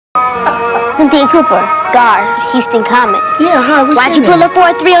Cynthia Cooper, guard, Houston Comets. Yeah, hi, what's Why'd your you pull name? a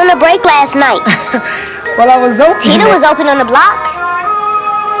 4-3 on the break last night? Well, I was open. Tina was open on the block.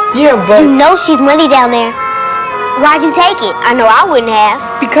 Yeah, but... You know she's money down there. Why'd you take it? I know I wouldn't have.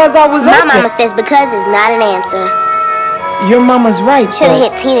 Because I was open. My mama says because is not an answer. Your mama's right, Should've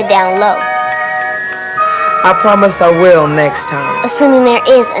hit Tina down low. I promise I will next time. Assuming there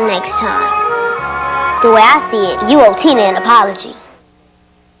is a next time. The way I see it, you owe Tina an apology.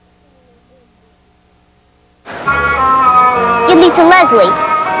 You're Lisa Leslie,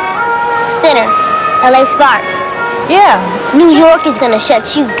 center, LA Sparks. Yeah. New York is gonna shut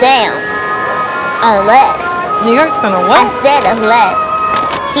you down. Unless. New York's gonna what? I said unless.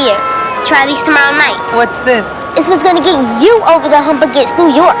 Here, try these tomorrow night. What's this? It's what's gonna get you over the hump against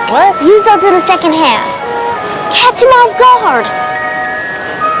New York. What? Use those in the second half. Catch him off guard.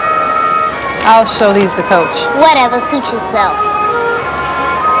 I'll show these to Coach. Whatever, suit yourself.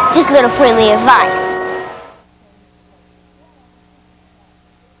 Just little friendly advice.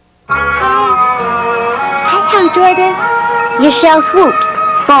 Hey, Jordan. Your shell swoops.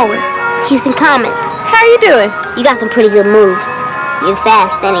 Forward. Houston Comets. How you doing? You got some pretty good moves. You're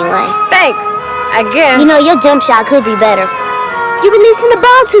fast anyway. Thanks. I guess. You know, your jump shot could be better. You're releasing the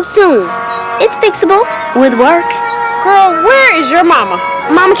ball too soon. It's fixable. With work. Girl, where is your mama?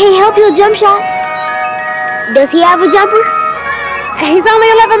 Mama can't help you a jump shot. Does he have a jumper? He's only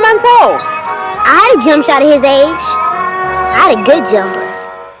 11 months old. I had a jump shot at his age. I had a good jumper.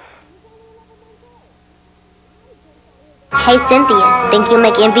 Hey, Cynthia, think you'll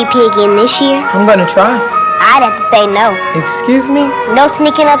make MVP again this year? I'm gonna try. I'd have to say no. Excuse me? No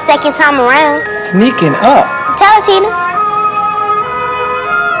sneaking up second time around. Sneaking up? Tell her, Tina.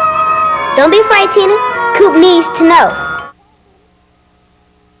 Don't be afraid, Tina. Coop needs to know.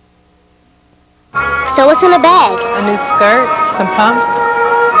 So what's in the bag? A new skirt, some pumps.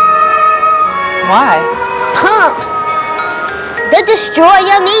 Why? Pumps. They'll destroy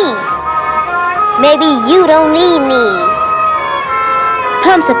your knees. Maybe you don't need knees.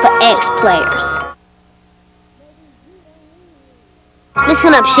 Pumps are for ex-players.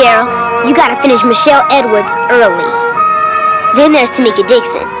 Listen up, Cheryl. You gotta finish Michelle Edwards early. Then there's Tamika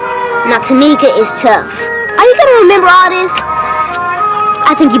Dixon. Now, Tamika is tough. Are you gonna remember all this?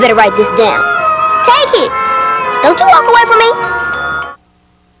 I think you better write this down. Take it. Don't you walk away from me.